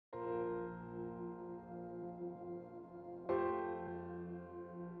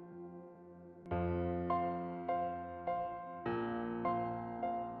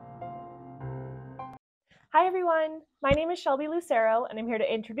Hi everyone, my name is Shelby Lucero and I'm here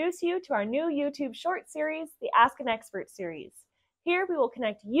to introduce you to our new YouTube short series, the Ask an Expert series. Here we will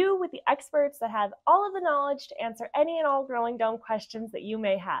connect you with the experts that have all of the knowledge to answer any and all Growing Dome questions that you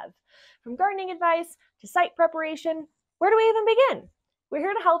may have. From gardening advice to site preparation, where do we even begin? We're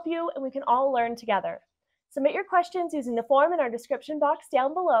here to help you and we can all learn together. Submit your questions using the form in our description box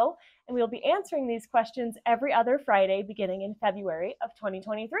down below, and we will be answering these questions every other Friday beginning in February of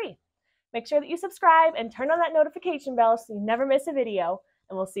 2023. Make sure that you subscribe and turn on that notification bell so you never miss a video,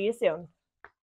 and we'll see you soon.